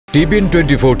TBN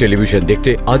 24 television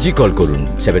দেখতে আজই call করুন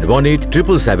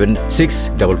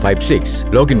 7187776556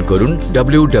 লগ ইন করুন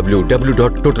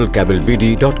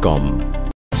www.totalcablebd.com।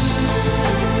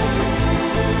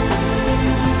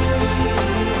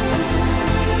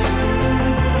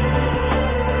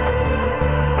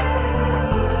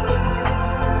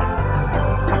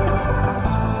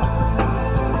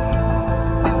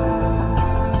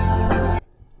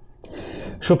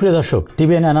 সুপ্রিয় দর্শক,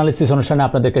 টিবিএন অ্যানালিসিস অনুষ্ঠানে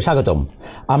আপনাদেরকে স্বাগতম।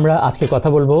 আমরা আজকে কথা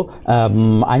বলবো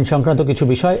আইন সংক্রান্ত কিছু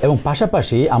বিষয় এবং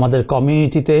পাশাপাশি আমাদের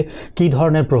কমিউনিটিতে কী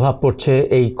ধরনের প্রভাব পড়ছে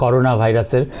এই করোনা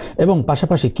ভাইরাসের, এবং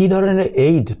পাশাপাশি কী ধরনের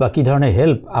এইড বা কী ধরনের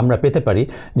হেল্প আমরা পেতে পারি,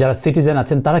 যারা সিটিজেন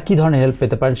আছেন তারা কী ধরনের হেল্প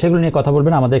পেতে পারেন সেগুলো নিয়ে কথা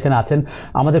বলবেন। আমাদের এখানে আছেন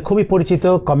আমাদের খুবই পরিচিত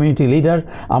কমিউনিটি লিডার,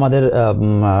 আমাদের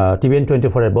TBN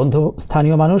 24-এর বন্ধু,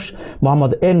 স্থানীয় মানুষ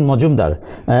মোহাম্মদ এন মজুমদার।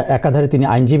 একাধারে তিনি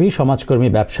আইনজীবী, সমাজকর্মী,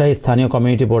 ব্যবসায়ী, স্থানীয়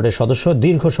কমিউনিটি বোর্ডের সদস্য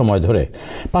দীর্ঘ সময় ধরে,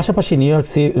 পাশাপাশি new York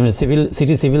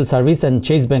city civil service and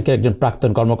Chase ব্যাংকের একজন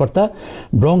প্রাক্তন কর্মকর্তা,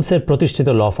 ব্রঙ্কসের প্রতিষ্ঠিত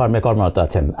ল ফার্মে কর্মরত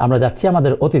আছেন। আমরা যাচ্ছি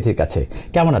আমাদের অতিথির কাছে।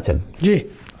 কেমন আছেন? জি,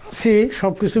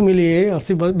 সব কিছু মিলিয়ে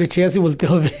বেঁচে আছি বলতে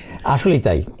হবে। আসলেই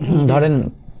তাই। ধরেন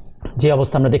যে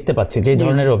অবস্থা আমরা দেখতে পাচ্ছি, যে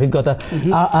ধরনের অভিজ্ঞতা,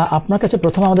 আপনার কাছে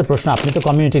প্রথম আমাদের প্রশ্ন, আপনি তো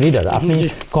কমিউনিটি লিডার, আপনি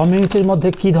কমিউনিটির মধ্যে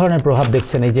কি ধরনের প্রভাব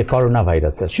দেখছেন এই যে করোনা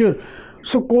ভাইরাসের? শিওর।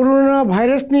 সো করোনা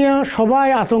ভাইরাস নিয়ে সবাই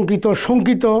আতঙ্কিত,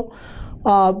 শঙ্কিত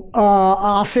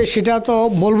আছে, সেটা তো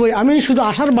বলবোই। আমি শুধু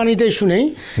আশার বাণীটাই শুনেই।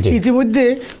 ইতিমধ্যে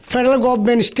ফেডারেল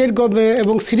গভর্নমেন্ট, স্টেট গভর্নমেন্ট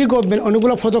এবং সিটি গভর্নমেন্ট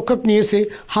অনেকগুলো পদক্ষেপ নিয়েছে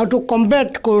how to combat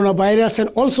corona virus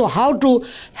and also how to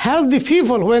help the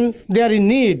people when they R in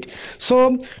need. So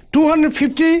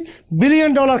 $250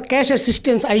 billion cash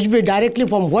assistance আসবে directly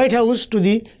from white house to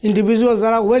the individual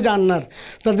যারা wedge earner,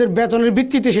 তাদের বেতনের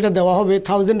ভিত্তিতে সেটা দেওয়া হবে।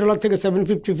 $1,000 থেকে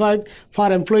 $755 for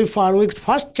employee for weeks.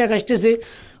 First check আসতেছে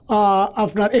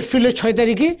আপনার এপ্রিলের 6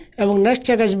 তারিখে এবং নেক্সট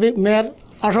চেক আসবে মের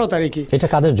 18 তারিখে। এটা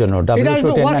কাদের জন্য?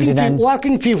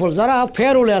 ওয়ার্কিং পিপল যারা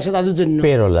পেরোলে আছে তাদের জন্য।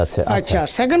 পেরোল আছে। আচ্ছা,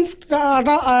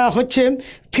 সেকেন্ডটা হচ্ছে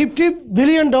 $50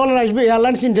 billion আসবে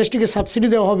এয়ারলাইন্স ইন্ডাস্ট্রিকে সাবসিডি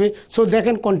দেওয়া হবে, so they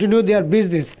can continue there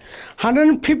business.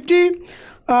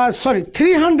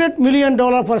 $300 million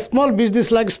for small business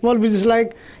like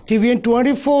TBN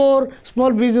 24,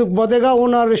 small business bodega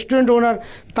owner, restaurant owner,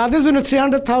 তাদের জন্য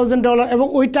 $300,000। এবং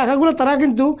ওই টাকাগুলো তারা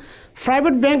কিন্তু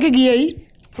প্রাইভেট ব্যাংকে গিয়েই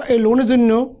এই লোনের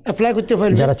জন্য অ্যাপ্লাই করতে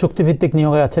পারবে। যারা চুক্তিভিত্তিক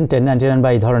নিয়োগে আছেন, 1099 বা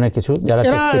এই ধরনের কিছু, যারা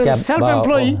সেলফ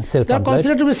এমপ্লয়ি, যারা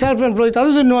consider to B self employee,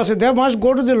 তাদের জন্য আছে। They must go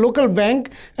to the local bank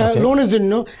লোনের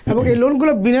জন্য, এবং এই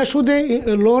লোনগুলো বিনা সুদে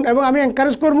লোন। এবং আমি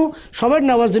এনকারেজ করবো সবাই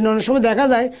নেওয়ার জন্য। অনেক সময় দেখা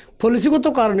যায় পলিসিগত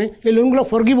কারণে এই লোনগুলো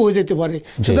ফরগিভ হয়ে যেতে পারে।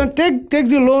 সুতরাং take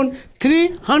the loan.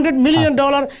 $300 million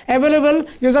available.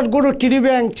 You just go to TD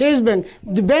bank, Chase bank,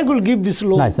 the bank will give this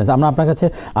loan. Nice. আমরা আপনার কাছে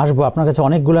আসবো। আপনার কাছে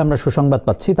অনেকগুলো আমরা সুসংবাদ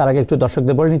পাচ্ছি। তার আগে একটু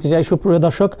দর্শকদের বলে নিতে চাই, সুপ্রিয়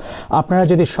দর্শক, আপনারা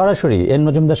যদি সরাসরি এন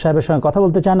মজুমদার সাহেবের সঙ্গে কথা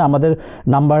বলতে চান, আমাদের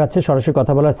নাম্বার আছে সরাসরি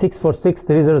কথা বলার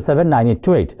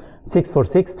 646-307-9828,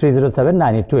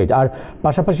 646-307-9828। আর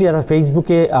পাশাপাশি যারা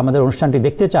ফেসবুকে আমাদের অনুষ্ঠানটি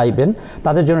দেখতে চাইবেন,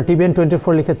 তাদের জন্য TBN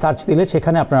 24 লিখে সার্চ দিলে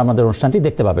সেখানে আপনারা আমাদের অনুষ্ঠানটি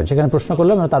দেখতে পাবেন। সেখানে প্রশ্ন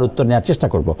করলে আমরা তার উত্তর নেওয়ার চেষ্টা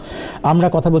করব। আমরা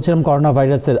কথা বলছিলাম করোনা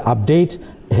ভাইরাসের update,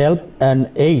 help and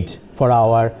aid for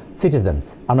our citizens.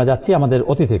 আমরা যাচ্ছি আমাদের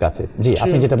অতিথির কাছে। জি,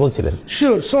 আপনি যেটা বলছিলেন।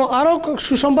 শিওর। সো আরও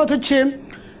সুসংবাদ হচ্ছে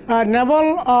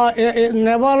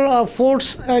নেভাল ফোর্স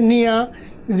নিয়ে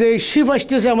যে শিপ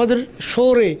আসতেছে আমাদের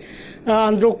শহরে,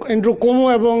 অ্যান্ড্রু কোমো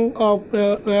এবং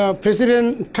প্রেসিডেন্ট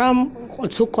ট্রাম্প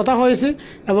কথা হয়েছে,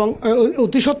 এবং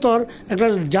অতি সত্বর একটা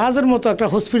জাহাজের মতো একটা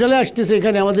হসপিটালে আসতেছে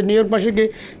এখানে আমাদের নিউ ইয়র্কবাসীকে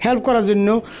হেল্প করার জন্য।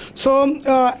 সো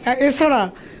এছাড়া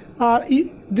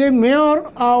যে মেয়র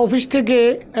অফিস থেকে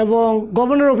এবং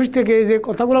গভর্নর অফিস থেকে যে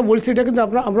কথাগুলো বলছে, এটা কিন্তু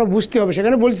আমরা বুঝতে হবে।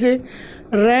 সেখানে বলছে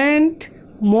রেন্ট,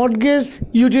 মর্টগেজ,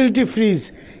 ইউটিলিটি ফ্রিজ।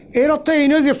 এর অর্থ এই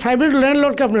নয় যে প্রাইভেট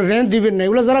ল্যান্ডলর্ডকে আপনি রেন্ট দিবেন না।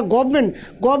 এগুলো যারা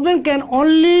government can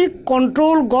only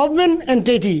control government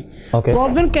entity,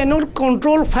 government cannot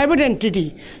control private entity.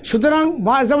 সুতরাং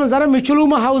যেমন যারা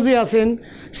মিচুলুমা হাউসে আছেন,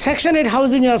 সেকশন 8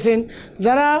 হাউজিংয়ে আছেন,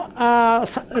 যারা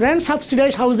রেন্ট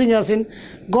সাবসিডাইজ হাউজিংয়ে আছেন,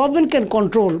 government can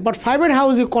control. But private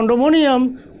হাউসে, কন্ডোমিনিয়াম,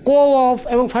 কো-অপ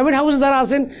এবং প্রাইভেট হাউসে যারা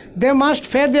আছেন, they must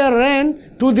pay there rent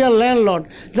to their landlord.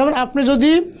 যেমন আপনি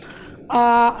যদি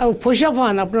পয়সা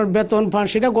পান, আপনার বেতন পান,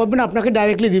 সেটা গভর্নমেন্ট আপনাকে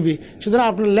ডাইরেক্টলি দিবে। সুতরাং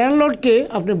আপনার ল্যান্ডলর্ডকে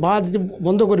আপনি ভাড়া দিতে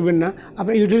বন্ধ করবেন না,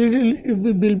 আপনার ইউটিলিটি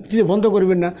বিল দিতে বন্ধ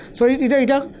করবেন না। সো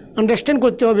এটা আন্ডারস্ট্যান্ড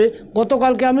করতে হবে।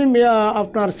 গতকালকে আমি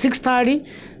আপনার 6:30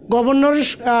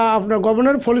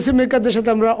 গভর্নর পলিসি মেকারদের সাথে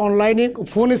আমরা অনলাইনে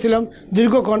ফোনে ছিলাম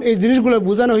দীর্ঘক্ষণ। এই জিনিসগুলো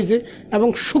বোঝানো হয়েছে। এবং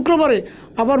শুক্রবারে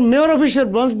আবার মেয়র অফিসের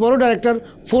বড় ডাইরেক্টর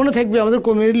ফোনে থাকবে, আমাদের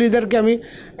কমিউনিটি লিডারকে আমি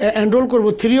এনরোল করবো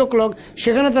 3 o'clock।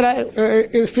 সেখানে তারা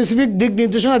স্পেসিফিক দিক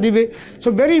নির্দেশনা দিবে। সো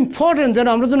ভেরি ইম্পর্টেন্ট যেন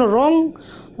আমরা যেন রং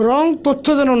রং তথ্য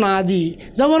যেন না দিই।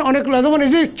 যেমন যেমন এই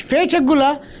যে ফেক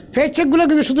চেকগুলো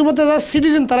কিন্তু শুধুমাত্র যারা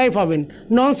সিটিজেন তারাই পাবেন,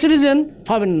 নন সিটিজেন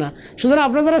পাবেন না। সুতরাং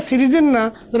আপনারা যারা সিটিজেন না,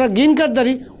 যারা গ্রিন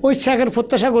কার্ডধারী, ওই চেকের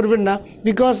প্রত্যাশা করবেন না।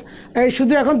 বিকজ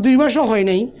শুধু এখন 2 মাসও হয়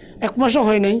নাই, 1 মাসও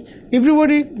হয় নাই,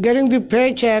 everybody getting the pay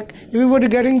check, everybody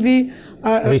getting the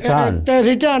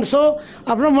return. So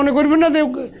আপনারা মনে করবেন না যে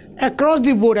অ্যাক্রস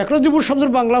দি বোর্ড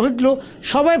শব্দের বাংলা হইলো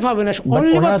সবাই পাবে না,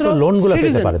 অনলি মাত্র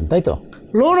সিটিজেন। তাই তো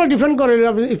লোনও ডিপেন্ড করে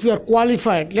if you R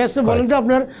qualified. Let's say বলেন তো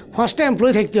আপনার ফার্স্টে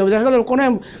এমপ্লয়ি থাকতে হবে, দেখা গেল কোনো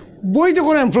বইতে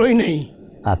কোনো এমপ্লয়ি নেই।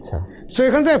 আচ্ছা, সো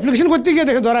এখান থেকে অ্যাপ্লিকেশন করতে গিয়ে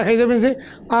দেখে ধরা খাই যাবেন যে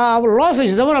লস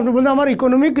হয়েছে। যেমন আপনি বলতে আমার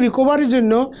ইকোনমিক রিকভারির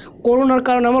জন্য করোনার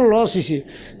কারণে আমার লস হয়েছে,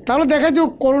 তাহলে দেখা যায়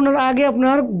করোনার আগে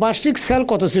আপনার বার্ষিক সেল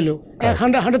কত ছিল,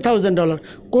 $100,000।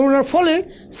 করোনার ফলে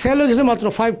সেল হয়ে গেছে মাত্র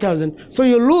 5,000। So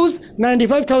you loose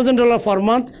 $95,000 per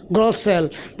month gross sell.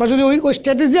 বা যদি ওই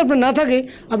স্ট্র্যাটেজি আপনার না থাকে,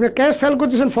 আপনি ক্যাশ সেল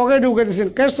করতেছেন, ফগায় ঢুকাইতেছেন,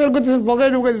 ক্যাশ সেল করতেছেন,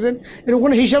 ফগায় ঢুকাইতেছেন, এরকম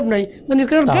কোনো হিসাব নাই, দেন ইউ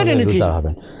ক্যানট গেট এনিথিং।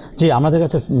 জি, আমাদের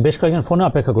কাছে বেশ কয়েকজন ফোনে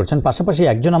অপেক্ষা করছেন। পাশাপাশি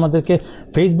একজন আমাদেরকে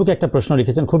ফেসবুকে একটা প্রশ্ন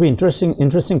লিখেছেন, খুবই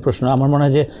ইন্টারেস্টিং প্রশ্ন। আমার মনে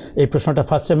হয় যে এই প্রশ্নটা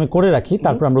ফার্স্টে আমি করে রাখি,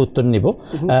 তারপর আমরা উত্তর নিব।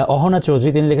 অহনা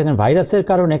চৌধুরী তিনি লিখেছেন,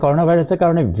 করোনা ভাইরাসের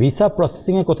কারণে ভিসা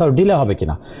প্রসেসিংয়ে কোথাও ডিলে হবে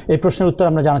কিনা, এই প্রশ্নের উত্তর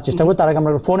আমরা জানার চেষ্টা করি। তার আগে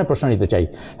আমরা ফোনে প্রশ্ন নিতে চাই।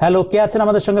 হ্যালো, কে আছেন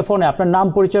আমাদের সঙ্গে ফোনে? আপনার নাম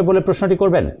পরিচয় বলে প্রশ্নটি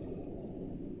করবেন।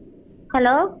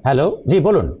 হ্যালো, জি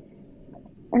বলুন।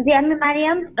 জি, আমি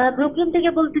মারিয়াম ব্রুকলিন থেকে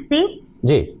বলতেছি।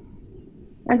 জি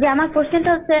জি, আমার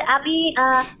কোশ্চেনটা হচ্ছে, আমি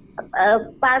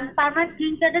পার্মানেন্ট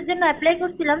গ্রিন কার্ডের জন্য অ্যাপ্লাই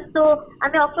করছিলাম। তো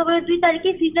আমি অক্টোবরের 2 তারিখে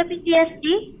ভিসা দিয়ে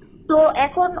আসছি। তো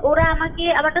এখন ওরা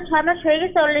আমারটা 6 মাস হয়ে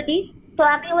গেছে অলরেডি। তো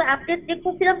আমি ওই আপডেট চেক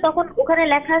করছিলাম, তখন ওখানে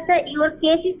লেখা আছে your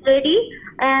case is ready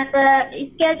and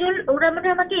schedule. ওরা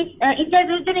আমাকে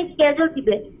ইন্টারভিউর জন্য স্কেজুল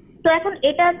দিবে। তো এখন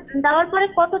এটা দেওয়ার পরে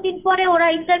কতদিন পরে ওরা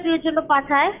ইন্টারভিউর জন্য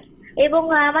পাঠায়, এবং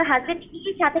আমার হাজবেন্ড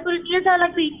কি সাথে করে নিয়ে যাওয়া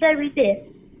লাগবে ইন্টারভিউতে,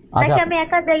 নাকি আমি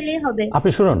একা যাইলেই হবে?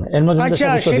 আপনি শুনুন। আচ্ছা,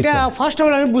 সেটা ফার্স্ট অফ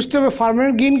অল আমি বুঝতে হবে,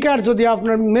 পার্মানেন্ট গ্রিন কার্ড যদি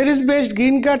আপনার merit based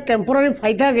green card temporary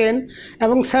পাই থাকেন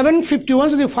এবং 751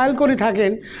 যদি ফাইল করে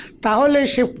থাকেন, তাহলে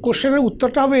সে কোশ্চেনের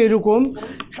উত্তরটা হবে এরকম।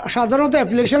 সাধারণত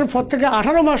অ্যাপ্লিকেশনের পর থেকে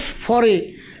 18 মাস পরে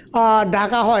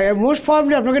ডাকা হয়। মোস্ট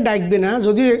প্রবাবলি আপনাকে ডাকবে না,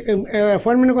 যদি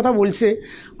অ্যাপয়েন্টমেন্টের কথা বলছে,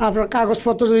 আপনার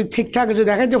কাগজপত্র যদি ঠিকঠাক যদি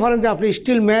দেখাইতে পারেন যে আপনি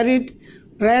স্টিল ম্যারিড,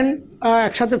 রেন্ট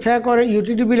একসাথে পে করেন,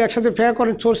 ইউটিলিটি বিল একসাথে পে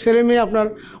করেন, ছেলে মেয়ে আপনার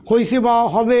হয়েছে বা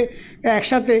হবে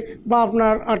একসাথে, বা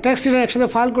আপনার ট্যাক্স রিটার্ন একসাথে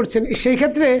ফাইল করছেন, সেই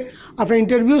ক্ষেত্রে আপনার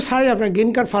ইন্টারভিউ ছাড়াই আপনার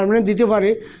গ্রিন কার্ড পার্মানেন্ট দিতে পারে।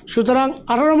 সুতরাং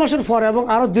 18 মাসের পরে এবং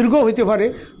আরও দীর্ঘ হইতে পারে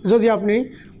যদি আপনি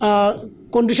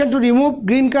condition to remove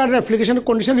green card অ্যাপ্লিকেশনের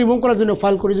কন্ডিশন রিমুভ করার জন্য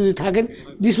ফাইল করে যদি থাকেন,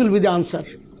 this will be the answer.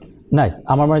 Nice,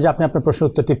 আমার মনে হয় যে আপনি আপনার প্রশ্নের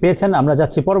উত্তরটি পেয়েছেন। আমরা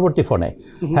যাচ্ছি পরবর্তী ফোনে।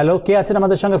 হ্যালো, কে আছেন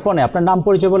আমাদের সঙ্গে ফোনে? আপনার নাম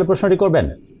পরিচয় বলে প্রশ্নটি করবেন।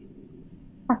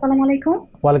 আসসালামু আলাইকুম।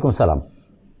 ওয়ালাইকুম সালাম।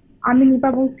 আমি নিপা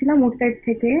বলছিলাম ওয়েবসাইট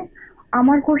থেকে।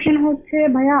 আমার কোশ্চেন হচ্ছে,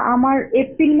 ভাইয়া আমার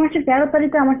এপ্রিল মাসের 13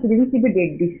 তারিখে আমার সিটিজেনশিপে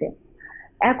ডেট দিছে।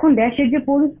 এখন দেশের যে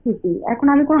পরিস্থিতি, এখন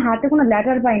আমি কোনো হাতে কোনো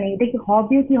লেটার পাইনি, এটা কি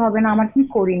হবে কি হবে না, আমার কি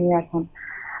করিনি এখন।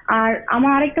 আর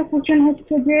আমার আরেকটা কোশ্চেন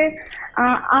হচ্ছে যে,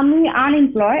 আমি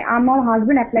আনএমপ্লয়, আমার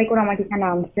হাজবেন্ড অ্যাপ্লাই করে আমাকে এখানে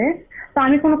আনছে, তো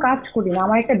আমি কোনো কাজ করি না,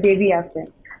 আমার একটা বেবি আছে।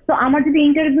 তো আমার যদি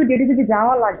ইন্টারভিউ ডেটে যদি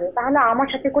যাওয়া লাগে, তাহলে আমার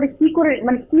সাথে করে কি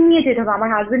কি নিয়ে যেতে হবে? আমার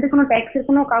হাজবেন্ডের কোনো ট্যাক্সের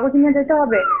কোনো কাগজ নিয়ে যেতে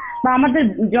হবে, বা আমাদের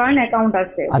জয়েন্ট অ্যাকাউন্ট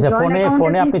আছে? আচ্ছা,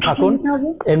 ফোনে আপনি থাকুন।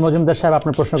 এর মজুমদার সাহেব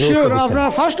আপনার প্রশ্নগুলো উত্তর দিচ্ছেন।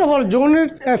 আপনার ফার্স্ট অফ অল জনের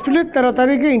অ্যাপ্রিলের 13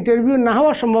 তারিখে ইন্টারভিউ না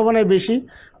হওয়ার সম্ভাবনাই বেশি,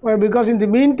 because in the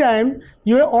mean time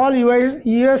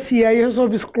USCIS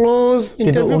office close.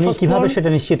 কিভাবে সেটা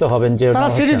নিশ্চিত হবেন যে তারা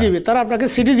সিটি দিবে, তারা আপনাকে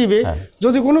সিটি দিবে।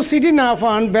 যদি কোনো সিটি না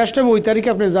পান, বেস্ট হবে ওই তারিখে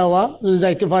আপনি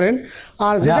যাইতে পারেন।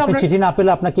 আর যেটা আপনি চিঠি না পেলে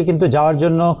আপনাকে কিন্তু যাওয়ার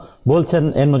জন্য বলছেন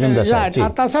এর মজুমদার সাহেব।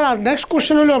 আর তাছাড়া নেক্সট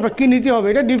কোশ্চেন হলো আপনার কি নিতে হবে।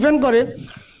 এটা ডিপেন্ড করে,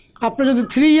 আপনি যদি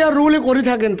 3 ইয়ার রুলে করে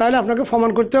থাকেন, তাহলে আপনাকে প্রমাণ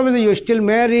করতে হবে যে you still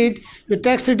married, you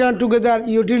tax return together,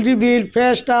 utility bill, pay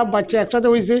staff, বাচ্চা একসাথে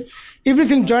হয়েছে,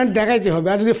 এভরিথিং জয়েন্ট দেখাইতে হবে।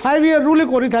 আর যদি 5 ইয়ার রুলে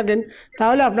করে থাকেন,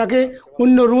 তাহলে আপনাকে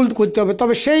অন্য রুল করতে হবে।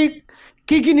 তবে সেই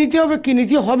কি নিতে হবে কি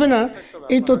নিতে হবে না,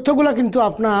 এই তথ্যগুলো কিন্তু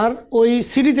আপনার ওই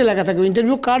সিডিতে লেখা থাকবে,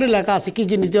 ইন্টারভিউ কার্ডে লেখা আছে কি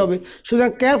নিতে হবে। সুতরাং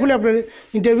কেয়ারফুলি আপনার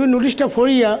ইন্টারভিউ নোটিশটা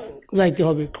পড়িয়া যাইতে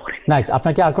হবে। নাইস,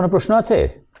 আপনার কি আর কোনো প্রশ্ন আছে?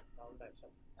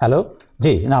 হ্যালো,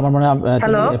 জি না, আমার মনে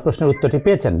হয় প্রশ্নের উত্তরটি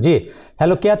পেয়েছেন। জি,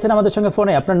 হ্যালো, কে আছেন আমাদের সঙ্গে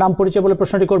ফোনে? আপনার নাম পরিচয় বলে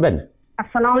প্রশ্নটি করবেন।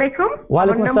 আসসালামু আলাইকুম।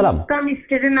 ওয়ালাইকুম আসসালাম। আমি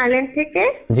স্টেডেন আইল্যান্ড থেকে।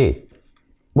 জি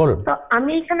বলুন। তো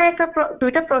আমি এখানে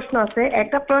দুইটা প্রশ্ন আছে।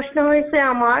 একটা প্রশ্ন হয়েছে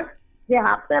আমার, যে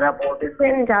আপনারা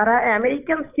বলতেছেন যারা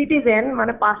আমেরিকান সিটিজেন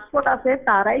মানে পাসপোর্ট আছে,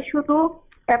 তারাই শুধু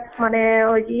মানে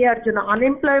ওই ইয়ার জন্য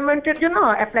আনএমপ্লয়মেন্টের জন্য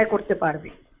অ্যাপ্লাই করতে পারবে,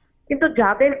 কিন্তু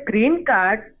যাদের গ্রিন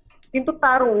কার্ড, কিন্তু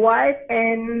তার ওয়াইফ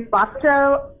এন্ড বাচ্চা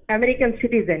আমেরিকান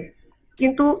সিটিজেন,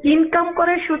 কিন্তু ইনকাম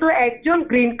করে শুধু একজন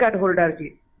গ্রিন কার্ড হোল্ডার,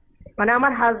 মানে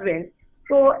আমার হাজবেন্ড।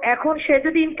 তো এখন সে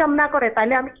যদি ইনকাম না করে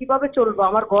তাহলে আমি কিভাবে চলবো?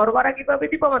 আমার ঘর ভাড়া কিভাবে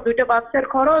দিব? আমার 2টা বাচ্চার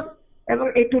খরচ এবং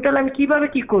এই টোটাল আমি কিভাবে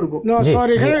কি করব? না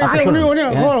সরি,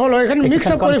 এখানে মিক্স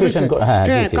আপ করে ফেলছেন। হ্যাঁ,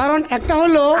 কারণ একটা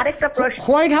হলো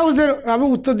হোয়াইট হাউসের, আমি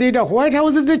উত্তর দিই, এটা হোয়াইট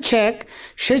হাউসের যে চেক,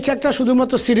 সেই চেকটা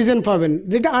শুধুমাত্র সিটিজেন পাবেন।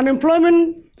 যেটা আনএমপ্লয়মেন্ট,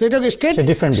 যেটা স্টেট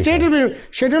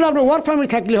সেটা হলো আপনার ওয়ার্ক পারমিট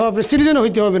থাকলে হবে, আপনি সিটিজেন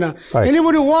হইতে হবে না।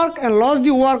 Anybody work and loss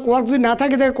the work যদি না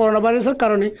থাকে করোনা ভাইরাসের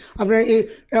কারণে আপনি এই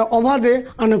অবাধে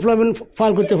আনএমপ্লয়মেন্ট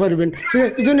ফাইল করতে পারবেন।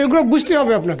 এই জন্য এগুলো বুঝতে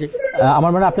হবে আপনাকে।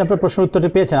 আমার মানে আপনি আপনার প্রশ্ন উত্তরটি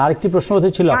পেয়েছেন। আরেকটি প্রশ্ন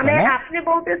ছিল মানে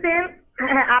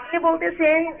আপনি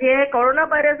বলতেছেন যে করোনা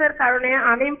ভাইরাসের কারণে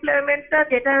আনএমপ্লয়মেন্টটা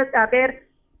যেটা তাদের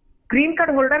গ্রিন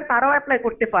কার্ড হোল্ডার তারাও অ্যাপ্লাই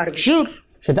করতে পারবে।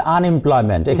 সেটা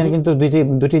আনএমপ্লয়মেন্ট। এখানে কিন্তু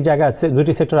দুটি জায়গা আছে,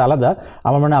 দুটি সেক্টর আলাদা।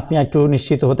 আমার মনে আপনি একটু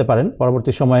নিশ্চিত হতে পারেন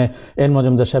পরবর্তী সময়ে এন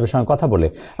মজুমদার সাহেবের সঙ্গে কথা বলে।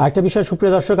 আরেকটা বিষয়,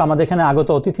 সুপ্রিয় দর্শক, আমাদের এখানে আগত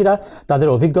অতিথিরা তাদের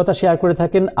অভিজ্ঞতা শেয়ার করে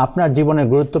থাকেন। আপনার জীবনের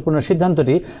গুরুত্বপূর্ণ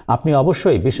সিদ্ধান্তটি আপনি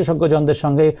অবশ্যই বিশেষজ্ঞজনদের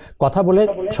সঙ্গে কথা বলে,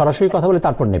 সরাসরি কথা বলে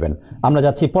তারপর নেবেন। আমরা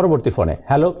যাচ্ছি পরবর্তী ফোনে।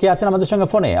 হ্যালো, কে আছেন আমাদের সঙ্গে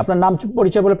ফোনে? আপনার নাম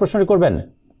পরিচয় বলে প্রশ্নটি করবেন।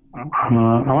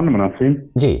 আমার নাম নাসিম।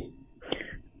 জি,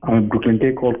 আমি ব্রুকলিন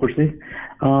থেকে কল করছি।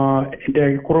 এটা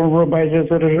করোনা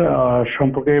ভাইরাসের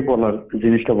সম্পর্কে বলার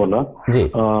জিনিসটা বলা।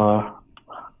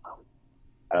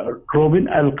 রবিন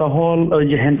অ্যালকোহল, ওই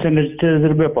যে হ্যান্ড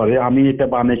স্যানিটাইজারের ব্যাপারে আমি এটা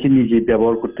বানিয়েছি, নিজে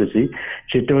ব্যবহার করতেছি।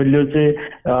 সেটা হইল যে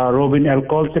রবিন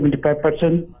অ্যালকোহল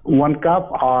 75% 1 কাপ,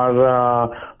 আর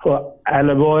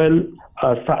অ্যালিভ অয়েল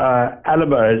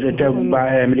এটা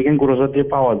আমেরিকান গ্রোসারিতে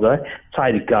পাওয়া যায়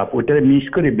 4 কাপ। ওইটা মিক্স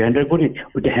করে ব্লেন্ডার করে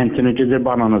ওইটা হ্যান্ড স্যানিটাইজার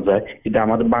বানানো যায়। এটা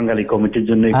আমাদের বাঙালি কমিটির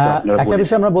জন্য একটা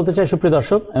বিষয় আমরা বলতে চাই, সুপ্রিয়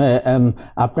দর্শক,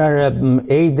 আপনার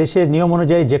এই দেশের নিয়ম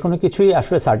অনুযায়ী যে কোনো কিছুই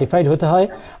আসলে সার্টিফাইড হতে হয়।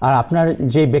 আর আপনার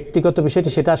যে ব্যক্তিগত বিষয়টি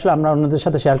সেটা আসলে আমরা অন্যদের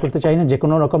সাথে শেয়ার করতে চাই না। যে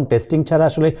কোনো রকম টেস্টিং ছাড়া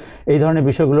আসলে এই ধরনের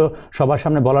বিষয়গুলো সবার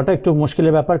সামনে বলাটা একটু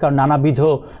মুশকিলের ব্যাপার, কারণ নানাবিধ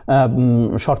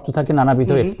শর্ত থাকে, নানাবিধ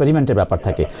এক্সপেরিমেন্টের ব্যাপার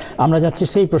থাকে। আমরা যাচ্ছি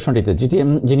সেই প্রশ্নটিতে,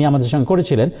 যিনি আমাদের সঙ্গে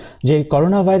করেছিলেন যে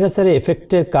করোনা ভাইরাসের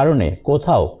এফেক্টের কারণে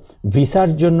কোথাও ভিসার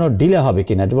জন্য ডিলে হবে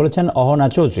কিনা, এটা বলেছেন অহনা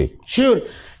চৌধুরী। শিওর,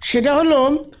 সেটা হলো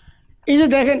এই যে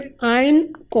দেখেন, আইন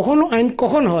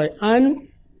কখন হয়?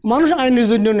 মানুষ আইনের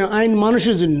জন্য না, আইন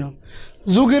মানুষের জন্য।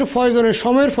 যুগের প্রয়োজনে,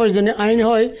 সময়ের প্রয়োজনে আইন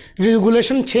হয়,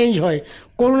 রেগুলেশন চেঞ্জ হয়।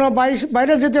 করোনা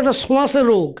ভাইরাস যেহেতু একটা ছোঁয়াচে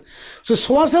রোগ, তো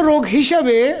ছোঁয়াচে রোগ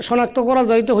হিসাবে শনাক্ত করা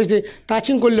যাইতে হয়েছে,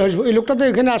 টাচিং করলে হয়েছে। এই লোকটা তো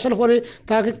এখানে আসার পরে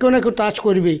তাকে কেউ না কেউ টাচ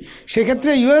করবেই।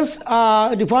 সেক্ষেত্রে US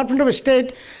department of state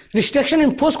restriction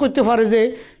impose করতে পারে যে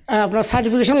আপনার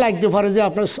সার্টিফিকেশন লাগতে পারে যে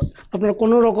আপনার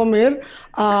কোনো রকমের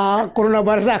করোনা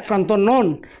ভাইরাসে আক্রান্ত নন।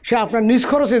 সে আপনার নিজ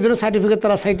খরচে এই ধরনের সার্টিফিকেট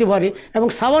তারা চাইতে পারে, এবং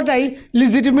সাবাটাই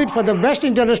লিজিটিমেট for the best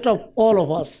interest of all of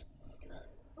us.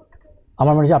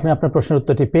 আমার মনে হয় আপনি আপনার প্রশ্নের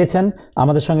উত্তরটি পেয়েছেন।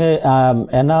 আমাদের সঙ্গে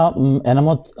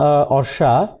এনামত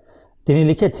অর্ষা, তিনি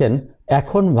লিখেছেন,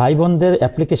 এখন ভাই বোনদের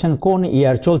অ্যাপ্লিকেশন কোন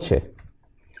ইয়ার চলছে?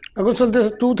 এখন চলতেছে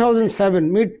 2007,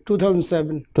 মিড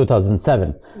 2007।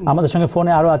 আমাদের সঙ্গে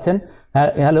ফোনে আরো আছেন।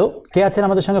 হ্যালো, কে আছেন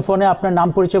আমাদের সঙ্গে ফোনে? আপনার নাম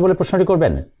পরিচয় বলে প্রশ্নটি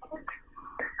করবেন।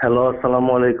 হ্যালো, আসসালামু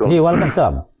আলাইকুম। জি, ওয়েলকাম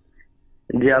সালাম।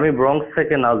 জি, আমি ব্রঙ্কস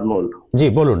থেকে নাজমুল। জি,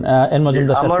 বলুন। এন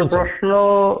মজুমদার স্যার, আমার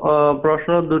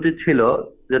প্রশ্ন দুটি ছিল।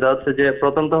 যেটা হচ্ছে যে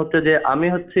প্রথমটা হচ্ছে যে আমি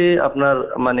হচ্ছে আপনার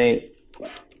মানে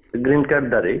গ্রিন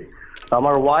কার্ডধারী,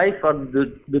 আমার ওয়াইফ আর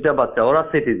 2টা বাচ্চা, ওরা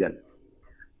সিটিজেন।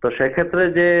 তো সেক্ষেত্রে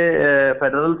যে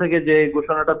ফেডারেল থেকে যে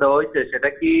ঘোষণাটা দেওয়া হয়েছে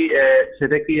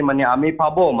সেটা কি মানে আমি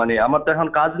পাবো? মানে আমার তো এখন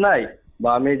কাজ নাই, বা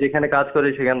আমি যেখানে কাজ করি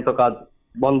সেখানে তো কাজ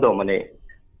বন্ধ, মানে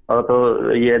ওরা তো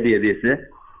দিয়ে দিয়েছে।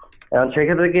 এখন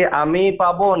সেক্ষেত্রে কি আমি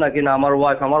পাবো নাকি না আমার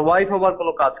ওয়াইফ? আমার ওয়াইফ আবার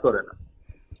কোনো কাজ করে না,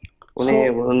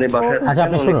 উনি বাসায়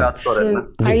কাজ করেন না।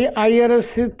 আইআরএস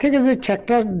থেকে যে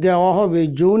চেকটা দেওয়া হবে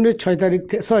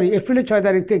এপ্রিলের 6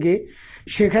 তারিখ থেকে,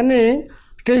 সেখানে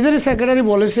ট্রেজারি সেক্রেটারি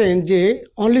বলেছেন যে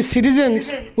only citizens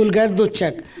will get the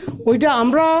check. ওইটা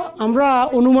আমরা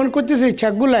অনুমান করতেছি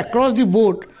চেকগুলো অ্যাক্রস দি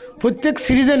বোর্ড প্রত্যেক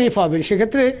সিটিজেনই পাবেন।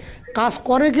 সেক্ষেত্রে কাজ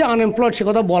করে কি আনএমপ্লয়েড সে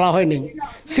কথা বলা হয়নি,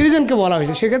 সিটিজেনকে বলা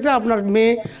হয়েছে। সেক্ষেত্রে আপনার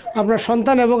মেয়ে, আপনার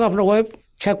সন্তান এবং আপনার ওয়াইফ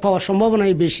চেক পাওয়ার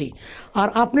সম্ভাবনাই বেশি। আর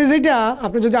আপনি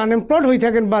যদি আনএমপ্লয়েড হয়ে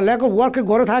থাকেন বা ল্যাক অফ ওয়ার্কের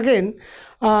ঘরে থাকেন,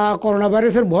 করোনা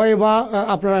ভাইরাসের ভয়ে বা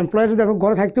আপনার এমপ্লয়ার যদি আপনার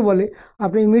ঘরে থাকতে বলে,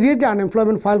 আপনি ইমিডিয়েটলি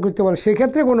আনএমপ্লয়মেন্ট ফাইল করতে পারেন।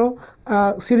 সেক্ষেত্রে কোনো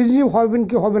সিটিজেনশিপ হবেন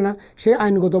কি হবে না সেই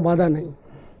আইনগত বাধা নেই।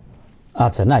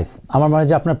 আচ্ছা, নাইস। আমার মনে হয়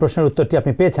যে আপনার প্রশ্নের উত্তরটি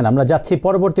আপনি পেয়েছেন। আমরা যাচ্ছি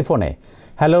পরবর্তী ফোনে।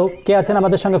 হ্যালো, কে আছেন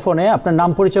আমাদের সঙ্গে ফোনে? আপনার নাম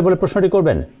পরিচয় বলে প্রশ্নটি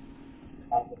করবেন।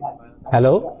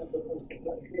 হ্যালো,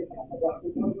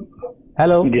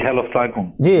 জি, হ্যালো, আসসালামু আলাইকুম।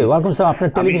 জি, ওয়ালাইকুম সালাম। আপনার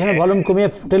টেলিভিশনের ভলিউম কমিয়ে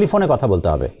টেলিফোনে কথা বলতে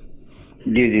হবে।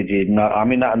 জি,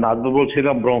 আমি নাজমুল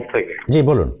বলছিলাম ব্রঙ্কস থেকে। জি,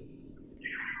 বলুন।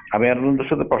 আমি আনন্দের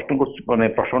সাথে প্রশ্ন করছি, মানে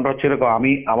প্রশ্নটা হচ্ছে এরকম,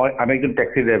 আমি একজন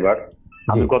ট্যাক্সি ড্রাইভার।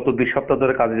 আমি গত 2 সপ্তাহ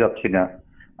ধরে কাজে যাচ্ছি না।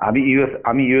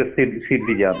 আমি ইউএস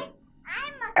সিটিজেন।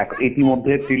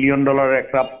 ইতিমধ্যে $1 ট্রিলিয়ন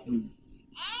একটা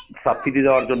সাবসিডি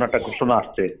দেওয়ার জন্য একটা ঘোষণা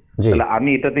আসছে। তাহলে আমি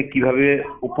এটাতে কিভাবে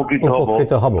উপকৃত হব?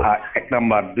 1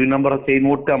 নাম্বার। 2 নাম্বার হচ্ছে এই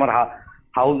মুহূর্তে আমার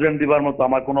হাউস রেন্ট দিবার মতো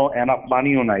আমার কোনো এনাফ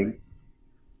মানিও নাই।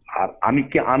 আর আমি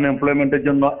কি আনএমপ্লয়মেন্টের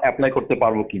জন্য অ্যাপ্লাই করতে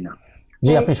পারবো কিনা?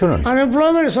 জি, আপনি শুনুন।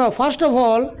 আনএমপ্লয়মেন্ট ফার্স্ট অফ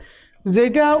অল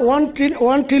যেটা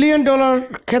 $1 ট্রিলিয়ন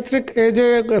ক্ষেত্রে যে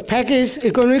package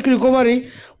economic recovery,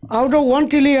 out of $1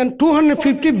 trillion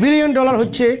 $250 billion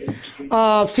হচ্ছে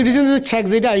সিটিজেনদের চেক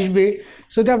যেটা আসবে।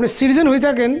 যদি আপনি সিটিজেন হয়ে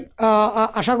থাকেন,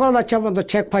 আশা করা যাচ্ছে আপনার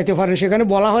চেক পাইতে পারেন। সেখানে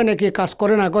বলা হয় না কি কাজ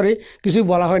করে না করে, কিছুই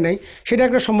বলা হয় নাই, সেটা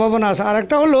একটা সম্ভাবনা আছে। আর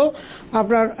একটা হলো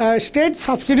আপনার স্টেট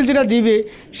সাবসিডি যেটা দিবে,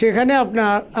 সেখানে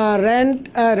আপনার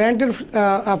রেন্টের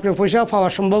আপনার পয়সা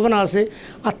পাওয়ার সম্ভাবনা আছে।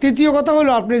 আর তৃতীয় কথা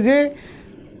হলো আপনি যে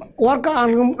ওয়ার্ক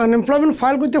আনএমপ্লয়মেন্ট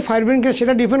ফাইল করতে পারবেন কিনা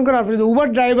সেটা ডিপেন্ড করে। আপনি যদি উবার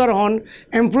ড্রাইভার হন,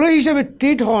 এমপ্লয়ি হিসেবে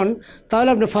ট্রিট হন, তাহলে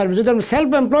আপনি পারবেন। যদি আপনি সেলফ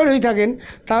এমপ্লয়েড হয়ে থাকেন,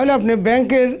 তাহলে আপনি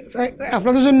ব্যাংকের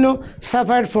আপনাদের জন্য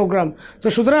সেপারেট প্রোগ্রাম। তো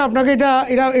সুতরাং আপনাকে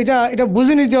এটা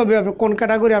বুঝে নিতে হবে আপনি কোন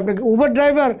ক্যাটাগরি। আপনাকে উবার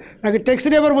ড্রাইভার নাকি ট্যাক্সি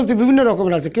ড্রাইভার বলতে বিভিন্ন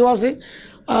রকমের আছে। কেউ আছে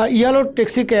ইয়েলো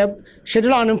ট্যাক্সি ক্যাব, সেটা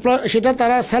সেটা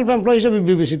তারা সেলফ এমপ্লয় হিসেবে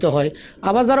বিবেচিত হয়।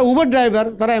 আবার যারা উবার ড্রাইভার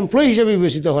তারা এমপ্লয়ি হিসেবে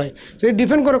বিবেচিত হয়। তো এটা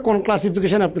ডিপেন্ড করে কোন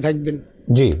ক্লাসিফিকেশন আপনি থাকবেন।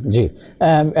 জি জি,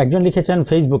 একজন লিখেছেন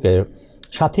ফেসবুকে,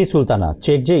 সাথী সুলতানা,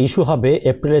 চেক যে ইস্যু হবে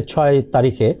এপ্রিলের 6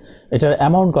 তারিখে, এটার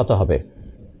অ্যামাউন্ট কত হবে?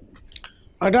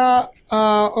 এটা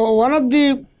one of the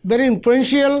very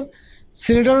influential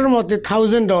সিনেটরের মধ্যে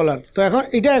 $1000। তো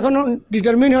এটা এখনও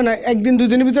ডিটারমিন হয় না, 1-2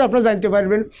 দিনের ভিতরে আপনারা জানতে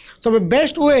পারবেন। তবে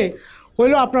বেস্ট ওয়ে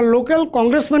হইলো আপনার লোকাল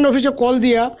কংগ্রেসম্যান অফিসে কল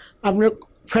দিয়া আপনার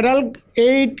ফেডারেল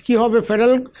এইড কী হবে,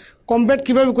 ফেডারেল কমব্যাট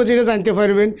কীভাবে করছে এটা জানতে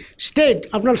পারবেন। স্টেট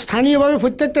আপনার স্থানীয়ভাবে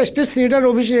প্রত্যেকটা স্টেট সিনেটার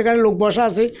অফিসে এখানে লোক বসা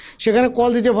আছে, সেখানে কল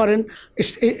দিতে পারেন।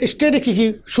 স্টেটে কী কী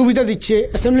সুবিধা দিচ্ছে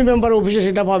অ্যাসেম্বলি মেম্বার অফিসে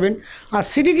সেটা পাবেন। আর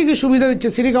সিটি কী কী সুবিধা দিচ্ছে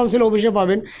সিটি কাউন্সিল অফিসে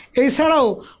পাবেন। এছাড়াও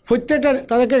প্রত্যেকটা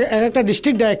তাদেরকে একটা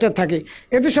ডিস্ট্রিক্ট ডাইরেক্টর থাকে,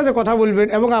 এদের সাথে কথা বলবেন।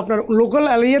 এবং আপনার লোকাল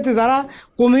এরিয়াতে যারা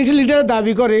কমিউনিটি লিডারের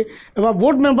দাবি করে বা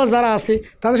বোর্ড মেম্বার যারা আছে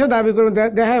তাদের সাথে দাবি করবেন,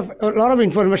 they have lot of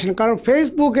information. কারণ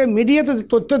ফেসবুকে মিডিয়াতে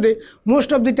তথ্য দেয়, মোস্ট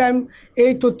অফ দি টাইম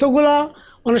এই তথ্যগুলো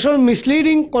অনেক সময়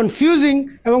মিসলিডিং, কনফিউজিং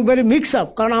এবং ভেরি মিক্স আপ।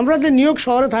 কারণ আমরা যে নিউ ইয়র্ক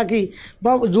শহরে থাকি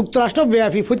বা যুক্তরাষ্ট্র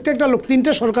ব্যাপী প্রত্যেকটা লোক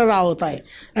 3টে সরকারের আওতায়।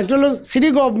 একটা হলো সিটি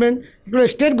গভর্নমেন্ট, একটা হলো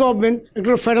স্টেট গভর্নমেন্ট, একটা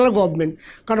হলো ফেডারেল গভর্নমেন্ট।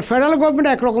 কারণ ফেডারেল গভর্নমেন্ট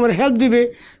এক রকমের হেল্প দিবে,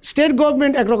 স্টেট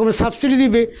গভর্নমেন্ট এক রকমের সাবসিডি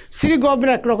দিবে, সিটি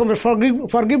গভর্নমেন্ট এক রকমের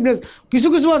ফরগিভনেস, কিছু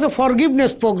কিছু আছে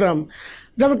ফরগিভনেস প্রোগ্রাম,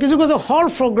 যেমন কিছু কিছু হল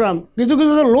প্রোগ্রাম, কিছু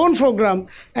কিছু লোন প্রোগ্রাম।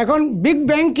 এখন বিগ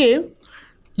ব্যাংকে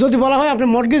যদি বলা হয় আপনি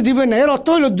মর্টগেজ দিবেন না, এর অর্থ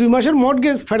হলো 2 মাসের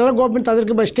মর্টগেজ ফেডারেল গভর্নমেন্ট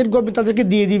তাদেরকে বা স্টেট গভর্নমেন্ট তাদেরকে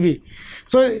দিয়ে দিবে।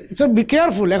 So be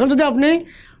careful. এখন যদি আপনি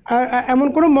এমন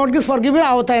কোনো মর্টগেজ ফরগিভের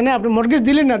আওতায় না, আপনি মর্টগেজ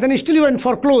দিলেন না, দেন স্টিল ইউ আর ইন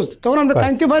ফরক্লোজ, তখন আপনি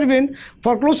কাঁদতে পারবেন,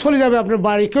 ফরক্লোজ চলে যাবে, আপনার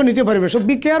বাড়ি কেউ নিতে পারবে। So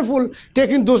be careful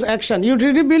taking those action.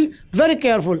 Utility bill very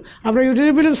careful. আপনার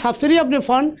ইউটিলিটি বিল সাবসিডি আপনি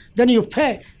fund, then you pay.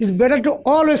 It's better to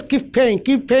always keep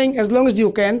paying as long as you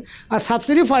can. R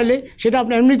subsidy ফাইলে সেটা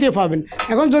আপনি এমনিতে পাবেন।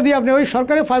 এখন যদি আপনি ওই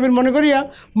সরকারে পাবেন মনে করিয়া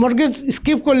মর্টগেজ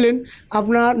স্কিপ করলেন,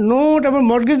 আপনার নোট এবং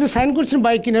মর্টগেজ যে সাইন করছেন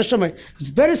বাইক কেনার সময়, it's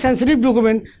very sensitive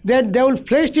document, that they will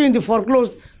place you in the ফরক্লোজ।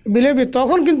 বিলিভি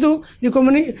তখন কিন্তু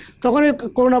তখন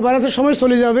করোনা ভাইরাসের সময়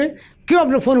চলে যাবে, কেউ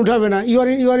আপনার ফোন উঠাবে না, you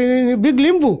R in big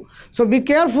Limbu. So be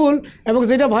careful. এবং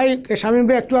যেটা ভাই শামীম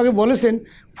ভাই একটু আগে বলেছেন,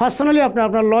 পার্সোনালি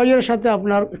আপনার লয়ারের সাথে,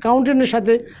 আপনার অ্যাকাউন্টেন্টের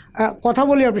সাথে কথা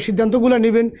বলে আপনি সিদ্ধান্তগুলো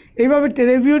নেবেন। এইভাবে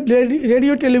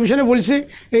রেডিও টেলিভিশনে বলছে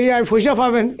এই পয়সা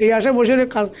পাবেন, এই আশায় বসে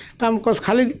কাম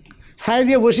খালি সাই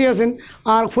দিয়ে বসে আছেন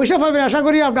আর পয়সা পাবেন আশা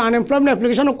করি। আপনি আনএমপ্লয়মেন্ট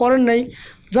অ্যাপ্লিকেশনও করেন নাই,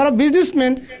 যারা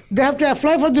businessman they have to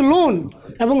apply for the loan.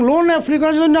 এবং লোন অ্যাপ্লাই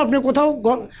করার জন্য আপনি কোথাও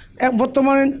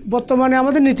বর্তমানে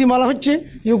আমাদের নীতিমালা হচ্ছে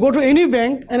you go to any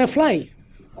bank and apply.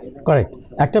 Correct.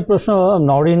 একটা প্রশ্ন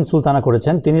নওরিন সুলতানা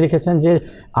করেছেন, তিনি লিখেছেন যে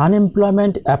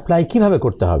আনএমপ্লয়মেন্ট অ্যাপ্লাই কিভাবে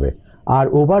করতে হবে, আর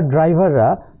উবার ড্রাইভাররা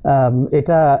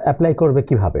এটা অ্যাপ্লাই করবে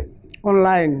কিভাবে?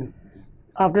 অনলাইন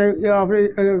আপনি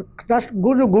জাস্ট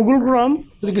গুগল ক্রোম,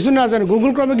 যদি কিছু না জানেন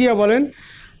গুগল ক্রোমে গিয়ে বলেন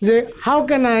যে how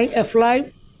can I apply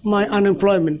my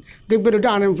unemployment, দেখবেন ওটা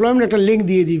আনএমপ্লয়মেন্ট একটা লিঙ্ক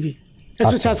দিয়ে দিবি।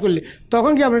 একটু সার্চ করলে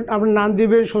তখন কি আপনার নাম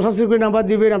দিবেন, সোশ্যাল সিকিউরিটি নাম্বার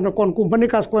দিবেন, আপনার কোন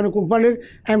কোম্পানির কাজ করেন, কোম্পানির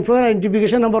এমপ্লয়ার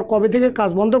আইডেন্টিফিকেশন নাম্বার, কবে থেকে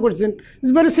কাজ বন্ধ করছেন,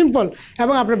 ইটস ভেরি সিম্পল।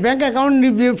 এবং আপনার ব্যাঙ্ক অ্যাকাউন্ট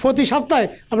প্রতি সপ্তাহে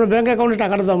আপনার ব্যাঙ্ক অ্যাকাউন্টে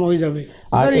টাকাটা জমা হয়ে যাবে।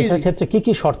 আর এটার ক্ষেত্রে কি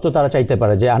কি শর্ত তারা চাইতে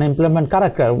পারে যে আনএমপ্লয়মেন্ট কারা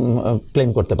ক্লেম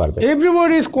করতে পারবে?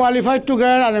 Everybody is qualified to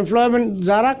get unemployment.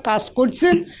 যারা কাজ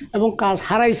করছেন এবং কাজ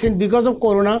হারাইছেন because of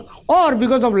corona or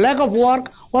because of lack of work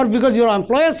or because your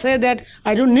employer say that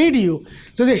I don't need you,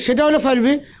 যদি সেটা হলে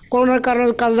পারবি করোনার কারণে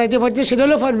কাজ যাইতে পারছে সেটা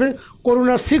হলেও পারবেন,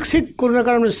 করোনার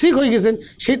কারণে সিক হয়ে গেছেন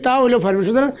সেই তাও হলেও পারবেন।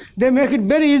 সুতরাং they make it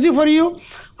very easy for you.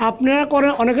 আপনারা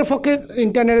করেন, অনেকের পক্ষে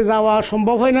ইন্টারনেটে যাওয়া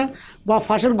সম্ভব হয় না, বা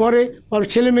ফাঁসের ঘরে বা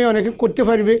ছেলে মেয়ে অনেকে করতে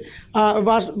পারবে,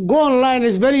 বা গো online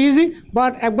is very easy.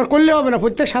 But একবার করলে হবে না,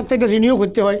 প্রত্যেক সপ্তাহে এটা রিনিউ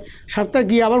করতে হয়, সপ্তাহে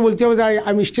গিয়ে আবার বলতে হবে যে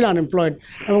আমি স্টিল আনএমপ্লয়েড,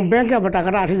 এবং ব্যাংকে আবার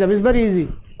টাকাটা আসে যাবে। Is very easy.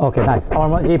 Okay, nice.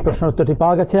 আমার এই প্রশ্নের উত্তরটি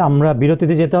পাওয়া গেছে। আমরা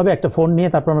বিরতিতে যেতে হবে, একটা ফোন নিয়ে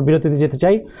তারপর আমরা বিরতিতে যেতে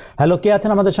চাই। হ্যালো, কে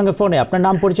আছেন আমাদের সঙ্গে ফোনে? আপনার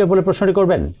নাম পরিচয় বলে প্রশ্নটি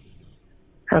করবেন।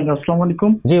 হ্যালো, আসসালামু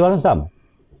আলাইকুম। জি, ওয়ালাইকুম সালাম।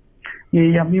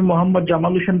 আমি মোহাম্মদ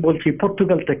জামাল হোসেন বলছি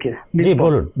পর্তুগাল থেকে। জি,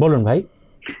 বলুন ভাই।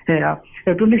 হ্যাঁ,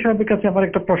 অ্যাটর্নি সাহেবের কাছে আমার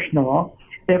একটা প্রশ্ন।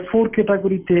 F4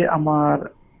 ক্যাটাগরিতে আমার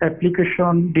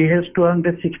অ্যাপ্লিকেশন, ডিএস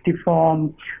 260 ফর্ম,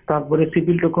 তারপরে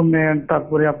সিভিল ডকুমেন্ট,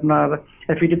 তারপরে আপনার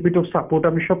অ্যাফিডেভিট অফ সাপোর্ট,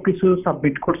 আমি সবকিছু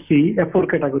সাবমিট করছি F4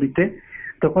 ক্যাটাগরিতে।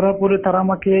 তো করার পরে তারা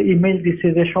আমাকে ইমেইল দিছে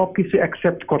যে সবকিছু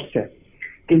অ্যাকসেপ্ট করছে,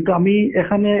 কিন্তু আমি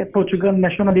এখানে পর্তুগাল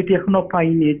ন্যাশনালিটি এখনো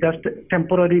পাইনি, just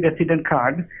temporary resident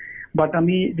card. But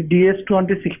আমি ডিএস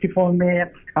 260 ফর্মে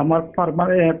আমার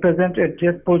প্রেজেন্ট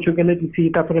অ্যাড্রেস পর্তুগালে দিচ্ছি,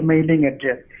 তারপরে মেইলিং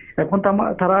অ্যাড্রেস। এখন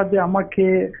তারা যে আমাকে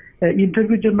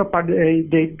ইন্টারভিউর জন্য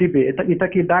ডেট দিবে, এটা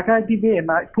কি ঢাকায় দিবে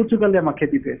না পর্তুগালে আমাকে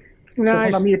দিবে?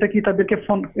 আমি এটা কি তাদেরকে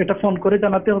ফোন করে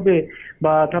জানাতে হবে,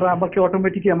 বা তারা আমাকে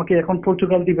অটোমেটিকলি আমাকে এখন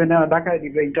পর্তুগাল দিবে না ঢাকায়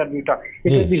দিবে ইন্টারভিউটা?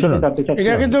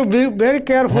 এটা কিন্তু ভেরি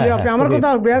কেয়ারফুলি, আপনি আমার কথা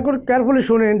কেয়ারফুলি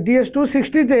শুনেন। ডিএস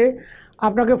 260-তে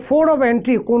আপনাকে ফোর অফ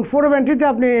এন্ট্রি, কোন ফোর অফ এন্ট্রিতে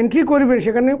আপনি এন্ট্রি করবেন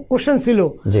সেখানে কোশ্চেন ছিল।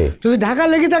 যদি ঢাকা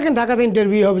লেগে থাকেন ঢাকাতে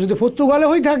ইন্টারভিউ হবে, যদি পর্তুগালে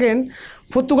হয়ে থাকেন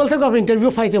পর্তুগাল থেকে আপনি ইন্টারভিউ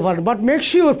পাইতে পারেন। বাট মেক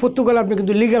শিওর পর্তুগালে আপনি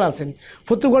কিন্তু লিগেল আছেন।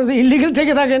 পর্তুগালে যদি ইলিগেল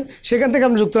থেকে থাকেন সেখান থেকে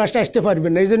আপনি যুক্তরাষ্ট্রে আসতে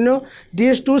পারবেন না। এই জন্য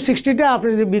ডিএস 260-টা আপনি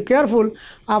যদি বি কেয়ারফুল,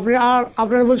 আপনি আর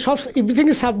আপনার সব এভরিথিং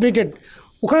ইজ সাবমিটেড,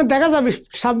 ওখানে দেখা যাবে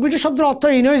সাবমিটেড শব্দের অর্থ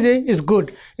এই নয় যে ইজ গুড,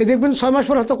 এ দেখবেন 6 মাস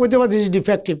পর হয়তো কইতে পারে দিস ইজ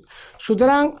ডিফেক্টিভ।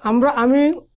 সুতরাং আমি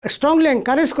স্ট্রংলি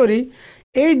এনকারেজ করি,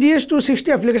 এই DS 260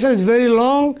 application is very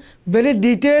long, very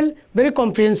detail, very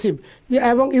comprehensive,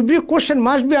 এবং every question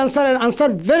must be answer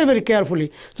very very carefully.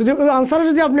 যদি ওই আনসারে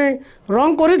যদি আপনি রং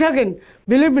করে থাকেন,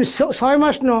 বিলিভ মি 6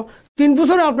 মাস 3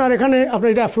 বছরে আপনার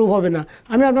এটা অ্যাপ্রুভ হবে না।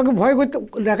 আমি আপনাকে ভয় করতে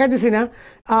দেখাইতেছি না,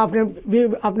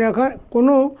 আপনি এখন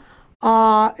কোনো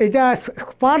এটা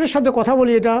পার্টের সাথে কথা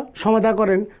বলি এটা সমাধান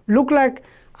করেন। লুক লাইক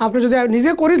আপনি যদি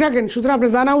নিজে করে থাকেন, সুতরাং আপনি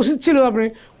জানা উচিত ছিল আপনি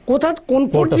কোন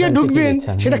পোর্ট দিয়ে ঢুকবেন,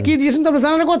 সেটা কি দিয়েছেন তো আপনি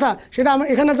জানার কথা, সেটা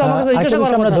এখানে তো আমাদের জিজ্ঞাসা করার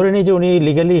কথা। আমরা ধরে নিই যে উনি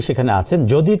লিগ্যালি সেখানে আছেন,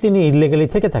 যদি তিনি ইলিগ্যালি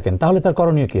থেকে থাকেন তাহলে তার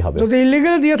করণীয় কি হবে? যদি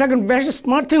ইলিগ্যালি দিয়ে থাকেন, বেস্ট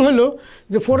স্মার্ট থিং হলো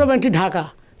যে ফোর অফ এন্ট্রি ঢাকা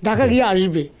গিয়ে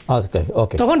আসবে।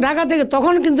 তখন ঢাকা থেকে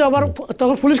কিন্তু আবার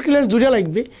তখন পুলিশ ক্লিয়ারেন্স জুড়ে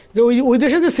লাগবে যে ওই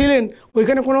দেশে যে ছিলেন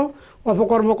ওইখানে কোনো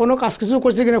অপকর্ম কোনো কাজ কিছু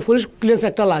করছে কিনা, পুলিশ ক্লিয়ারেন্স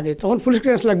একটা লাগে, তখন পুলিশ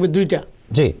ক্লিয়ারেন্স লাগবে 2টা।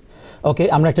 জি, ওকে,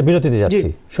 আমরা একটা বিরতিতে যাচ্ছি।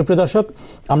 সুপ্রিয় দর্শক,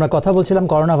 আমরা কথা বলছিলাম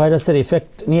করোনা ভাইরাসের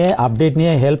ইফেক্ট নিয়ে, আপডেট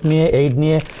নিয়ে, হেল্প নিয়ে, এইড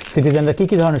নিয়ে সিটিজেনরা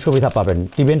কী ধরনের সুবিধা পাবেন।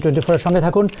 TBN 24-এর সঙ্গে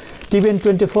থাকুন। TBN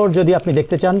 24 যদি আপনি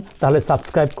দেখতে চান তাহলে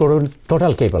সাবস্ক্রাইব করুন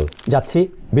টোটাল কেবল। যাচ্ছি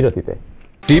বিরতিতে।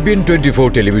 TBN 24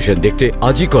 টেলিভিশন দেখতে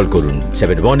আজই কল করুন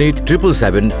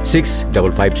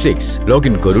 7187776556। লগ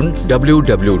ইন করুন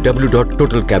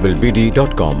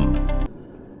www.totalcablebd.com।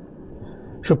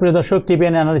 সুপ্রিয় দর্শক,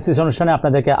 TBN অ্যানালিসিস অনুষ্ঠানে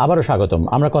আপনাদেরকে আবারও স্বাগতম।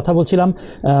 আমরা কথা বলছিলাম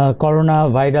করোনা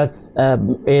ভাইরাস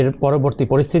এর পরবর্তী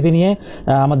পরিস্থিতি নিয়ে,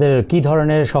 আমাদের কি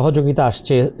ধরনের সহযোগিতা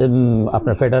আসছে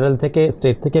আপনার ফেডারেল থেকে,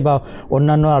 স্টেট থেকে বা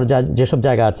অন্যান্য আর যেসব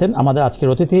জায়গা আছেন। আমাদের আজকের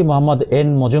অতিথি মোহাম্মদ এন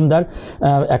মজুমদার,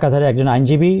 একাধারে একজন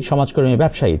আইনজীবী, সমাজকর্মী,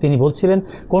 ব্যবসায়ী। তিনি বলছিলেন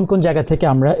কোন কোন জায়গা থেকে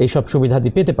আমরা এইসব সুবিধাদি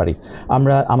পেতে পারি।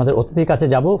 আমরা আমাদের অতিথির কাছে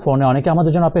যাব। ফোনে অনেকে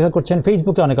আমাদের জন্য অপেক্ষা করছেন,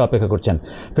 ফেসবুকে অনেকে অপেক্ষা করছেন।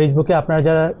 ফেসবুকে আপনারা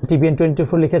যারা TBN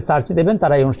 24 লিখে সার্চ দেবেন তারা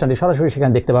এই অনুষ্ঠানটি সরাসরি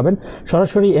সেখানে দেখতে পাবেন।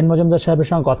 সরাসরি এন মজুমদার সাহেবের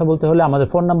সঙ্গে কথা বলতে হলে আমাদের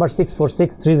ফোন নাম্বার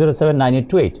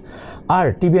 6463079828। আর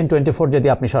TBN 24 যদি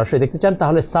আপনি সরাসরি দেখতে চান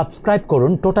তাহলে সাবস্ক্রাইব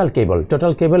করুন টোটাল কেবল।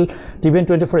 TBN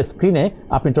 24 স্ক্রিনে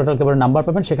আপনি টোটাল কেবলের নাম্বার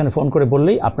পাবেন, সেখানে ফোন করে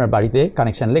বললেই আপনার বাড়িতে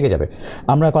কানেকশান লেগে যাবে।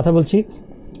 আমরা কথা বলছি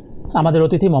আমাদের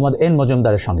অতিথি মোহাম্মদ এন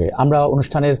মজুমদারের সঙ্গে। আমরা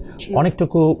অনুষ্ঠানের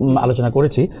অনেকটুকু আলোচনা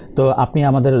করেছি, তো আপনি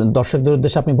আমাদের দর্শকদের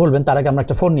উদ্দেশ্যে আপনি বলবেন, তার আগে আমরা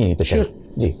একটা ফোন নিয়ে নিতে চাই।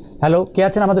 জি, হ্যালো, কে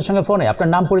আছেন আমাদের সঙ্গে ফোনে? আপনার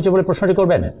নাম পরিচয় বলে প্রশ্নটি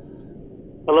করবেন।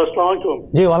 হ্যালো, আসসালামু আলাইকুম।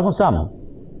 জি, ওয়ালাইকুম সালাম।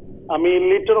 আমি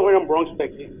লিটন হইলাম ব্রঙ্কস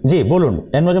থেকে। জি, বলুন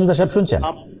এন মজুমদার সাহেব, শুনছেন?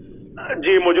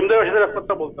 জি, মজুমদারের সাথে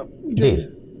কথা বলতাম। জি,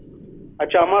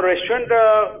 আচ্ছা, আমার রেস্টুরেন্টটা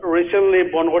রিসেন্টলি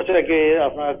বন্ধ করছে নাকি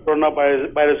আপনার করোনা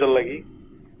ভাইরাসের লাগি।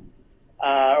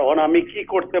 আর এখন আমি কি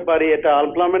করতে পারি? এটা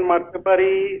আনপ্লয়মেন্ট মারতে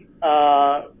পারি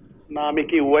না আমি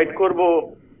কি ওয়েট করব?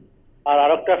 আর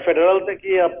আরেকটা ফেডারেল থেকে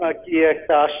আপনার কি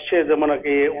একটা আসছে যেমন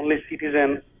কি অনলি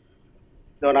সিটিজেন,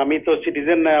 যেমন আমি তো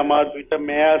সিটিজেন না, আমার 2টা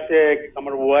মেয়ে আছে,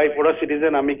 আমার ওয়াইফ ওরা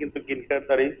সিটিজেন, আমি কিন্তু গ্রিন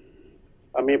কার্ডধারী,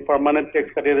 আমি পার্মানেন্ট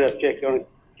ট্যাক্স কাটিয়ে যাচ্ছি। এখন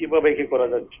কিভাবে কি করা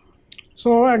যাচ্ছে? সো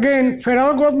অ্যাগেন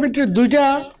ফেডারেল গভর্নমেন্টের দুইটা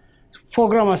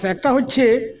প্রোগ্রাম আছে, একটা হচ্ছে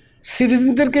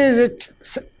সিটিজেনদেরকে যে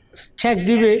চেক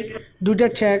দিবে, দুইটা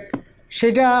চেক,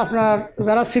 সেটা আপনার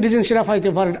যারা সিটিজেন সেটা পাইতে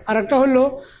পারেন। আর একটা হলো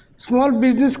স্মল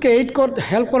বিজনেসকে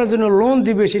হেল্প করার জন্য লোন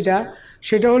দিবে,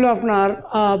 সেটা হলো আপনার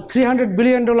 $300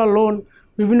 বিলিয়ন লোন।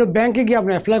 বিভিন্ন ব্যাংকে গিয়ে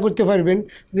আপনি অ্যাপ্লাই করতে পারবেন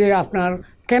যে আপনার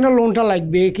কেন লোনটা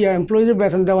লাগবে, কি এমপ্লয়িদের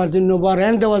বেতন দেওয়ার জন্য বা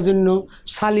রেন্ট দেওয়ার জন্য,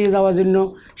 সালিয়ে দেওয়ার জন্য,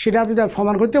 সেটা আপনি যা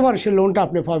প্রমাণ করতে পারেন সেই লোনটা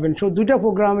আপনি পাবেন। সো দুইটা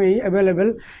প্রোগ্রামই অ্যাভেলেবেল।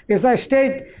 এছাড়া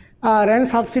স্টেট রেন্ট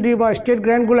সাবসিডি বা স্টেট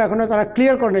গ্র্যান্টগুলো এখনও তারা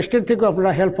ক্লিয়ার করেন, স্টেট থেকেও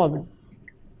আপনারা হেল্প পাবেন।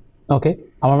 ওকে,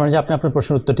 আমার মনে হয় আপনি আপনার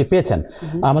প্রশ্নের উত্তরটি পেয়েছেন।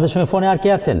 আমাদের সঙ্গে ফোনে আর কে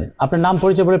আছেন? আপনার নাম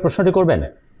পরিচয় বলে প্রশ্নটি করবেন।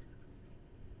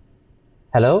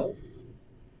 Hello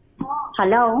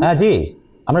hello. হ্যাঁ জি,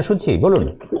 আমরা শুনছি, বলুন।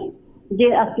 জি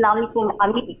আসসালামু আলাইকুম,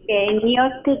 আমি নিউ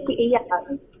ইয়র্ক থেকে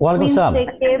ওয়ালাইকুম আসসালাম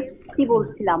কি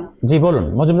বলছিলাম। জি বলুন,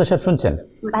 মজুমদার সাহেব শুনছেন।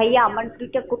 ভাইয়া আমার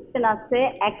দুইটা কোশ্চেন আছে।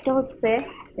 একটা হচ্ছে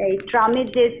এই ট্রামের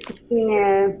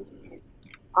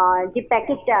যে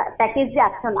প্যাকেজ যে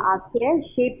অ্যাকশন আছে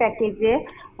সেই প্যাকেজে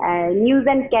নিউজ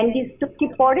অ্যান্ড ক্যান্ডি স্টোর কি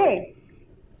পড়ে?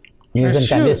 নিউজ অ্যান্ড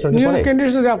ক্যান্ডি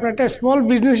যদি আপনার একটা স্মল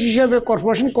বিজনেস হিসাবে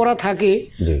কর্পোরেশন করা থাকে,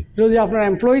 যদি আপনার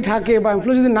এমপ্লয়ি থাকে বা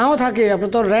এমপ্লয়ি যদি নাও থাকে,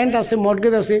 আপনার তো রেন্ট আছে,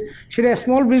 মর্টগেজ আছে, সেটা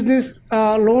স্মল বিজনেস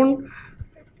লোন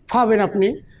পাবেন আপনি।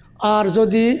 আর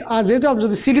যেহেতু আপনি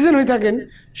যদি সিটিজেন হয়ে থাকেন,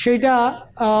 সেইটা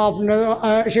আপনার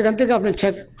সেখান থেকে আপনি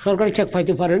সরকারি চেক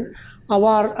পাইতে পারেন।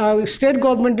 আবার স্টেট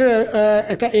গভর্নমেন্টের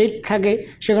একটা এইড থাকে,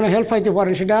 সেখানে হেল্প পাইতে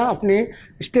পারেন, সেটা আপনি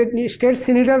স্টেট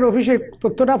সিনিয়র অফিসে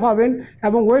তথ্যটা পাবেন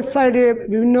এবং ওয়েবসাইটে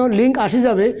বিভিন্ন লিঙ্ক আসে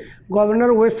যাবে,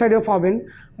 গভর্নর ওয়েবসাইটেও পাবেন।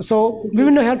 সো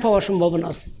বিভিন্ন হেল্প পাওয়ার সম্ভাবনা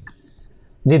আছে।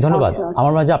 জি ধন্যবাদ।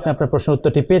 আমার মাঝে আপনি আপনার প্রশ্নের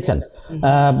উত্তরটি পেয়েছেন।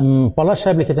 পলাশ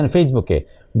সাহেব লিখেছেন ফেসবুকে,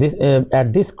 at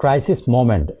this crisis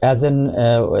moment as an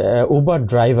Uber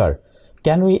driver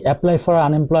can we apply for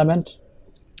unemployment?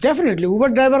 Definitely Uber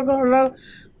driver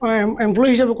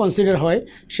employee হিসেবে কনসিডার হয়,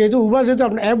 সেহেতু উবার যেহেতু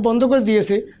আপনার অ্যাপ বন্ধ করে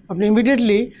দিয়েছে, আপনি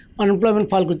ইমিডিয়েটলি আনএমপ্লয়মেন্ট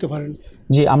ফাইল করতে পারেন।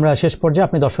 জি, আমরা শেষ পর্যায়ে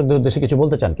আপনি দর্শকদের উদ্দেশ্যে কিছু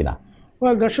বলতে চান কিনা?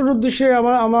 দর্শকের উদ্দেশ্যে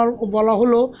আমার বলা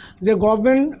হলো যে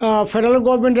ফেডারেল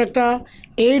গভর্নমেন্ট একটা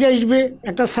এইড আসবে,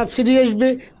 একটা সাবসিডি আসবে,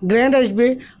 গ্র্যান্ট আসবে।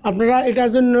 আপনারা এটার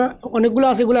জন্য অনেকগুলো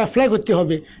আছে, এগুলো অ্যাপ্লাই করতে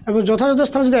হবে এবং যথাযথ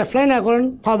স্থানে যদি অ্যাপ্লাই না করেন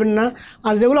পাবেন না।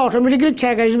 আর যেগুলো অটোমেটিক্যালি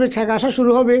চেক আসবে, চেক আসা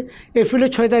শুরু হবে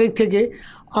এপ্রিলের 6 তারিখ থেকে।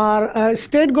 আর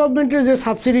স্টেট গভর্নমেন্টের যে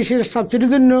সাবসিডি, সেই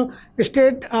সাবসিডির জন্য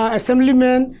স্টেট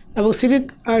অ্যাসেম্বলিম্যান এবং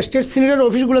স্টেট সিনিয়র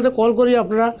অফিসগুলোতে কল করে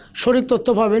আপনারা সঠিক তথ্য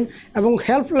পাবেন এবং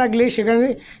হেল্প লাগলে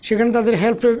সেখানে তাদের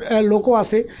হেল্পের লোকও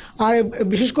আছে। আর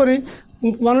বিশেষ করে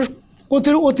মানুষ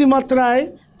অতিমাত্রায়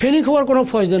ফেনিক হওয়ার কোনো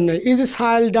প্রয়োজন নেই। এই যে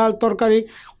চাল ডাল তরকারি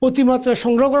অতিমাত্রায়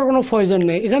সংগ্রহ করার কোনো প্রয়োজন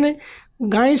নেই। এখানে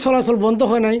গাড়ি চলাচল বন্ধ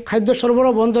হয় নাই, খাদ্য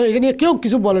সরবরাহ বন্ধ হয়, এটা নিয়ে কেউ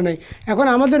কিছু বলে নাই। এখন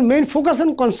আমাদের main focus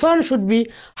and concern should be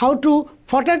how to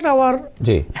protect our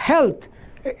health.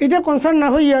 এটা কনসার্ন না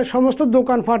হইয়া সমস্ত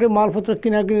দোকানপাটে মালপত্র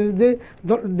কিনা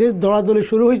যে দলাদলি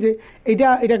শুরু হয়েছে,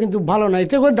 এটা কিন্তু ভালো না।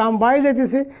 এতে করে দাম বাড়ে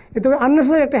যাইতেছে, এতে করে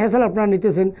আননেসেসারি একটা হ্যাসেল আপনারা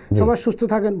নিতেছেন। সবাই সুস্থ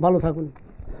থাকেন, ভালো থাকুন।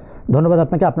 ধন্যবাদ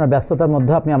আপনাকে, আপনার ব্যস্ততার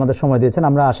মধ্যে আপনি আমাদের সময় দিয়েছেন।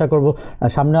 আমরা আশা করব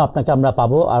সামনেও আপনাকে আমরা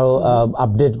পাবো, আরও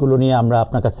আপডেটগুলো নিয়ে আমরা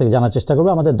আপনার কাছ থেকে জানার চেষ্টা করব,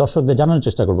 আমাদের দর্শকদের জানানোর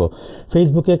চেষ্টা করব।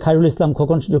 ফেসবুকে খায়রুল ইসলাম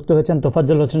খোকন যুক্ত হয়েছেন,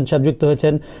 তোফাজ্জল হোসেন সাহেব যুক্ত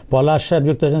হয়েছেন, পলাশ সাহেব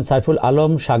যুক্ত হয়েছেন, সাইফুল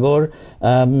আলম, সাগর,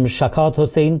 শাখাওয়াত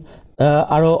হোসেন,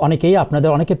 আরও অনেকেই। আপনাদের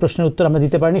অনেকের প্রশ্নের উত্তর আমরা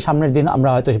দিতে পারিনি, সামনের দিন আমরা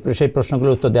হয়তো সেই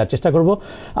প্রশ্নগুলোর উত্তর দেওয়ার চেষ্টা করব।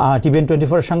 TBN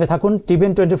 24-এর সঙ্গে থাকুন।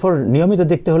 TBN 24 নিয়মিত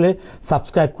দেখতে হলে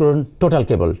সাবস্ক্রাইব করুন টোটাল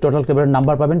কেবলের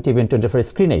নাম্বার পাবেন TBN 24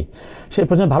 স্ক্রিনেই। সেই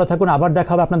পর্যন্ত ভালো থাকুন, আবার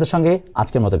দেখা হবে আপনাদের সঙ্গে।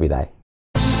 আজকের মতো বিদায়।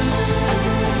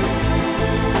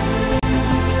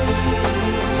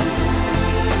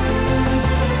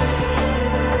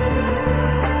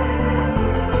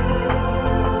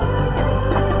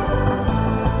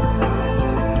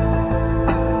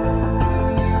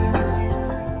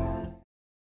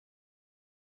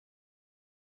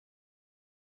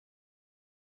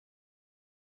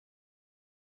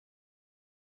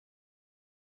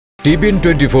 TBN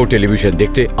 24 টেলিভিশন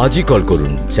দেখতে আজই কল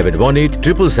করুন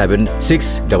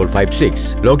 7187776556।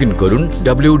 লগ ইন করুন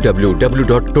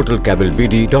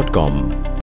www.totalcablebd.com।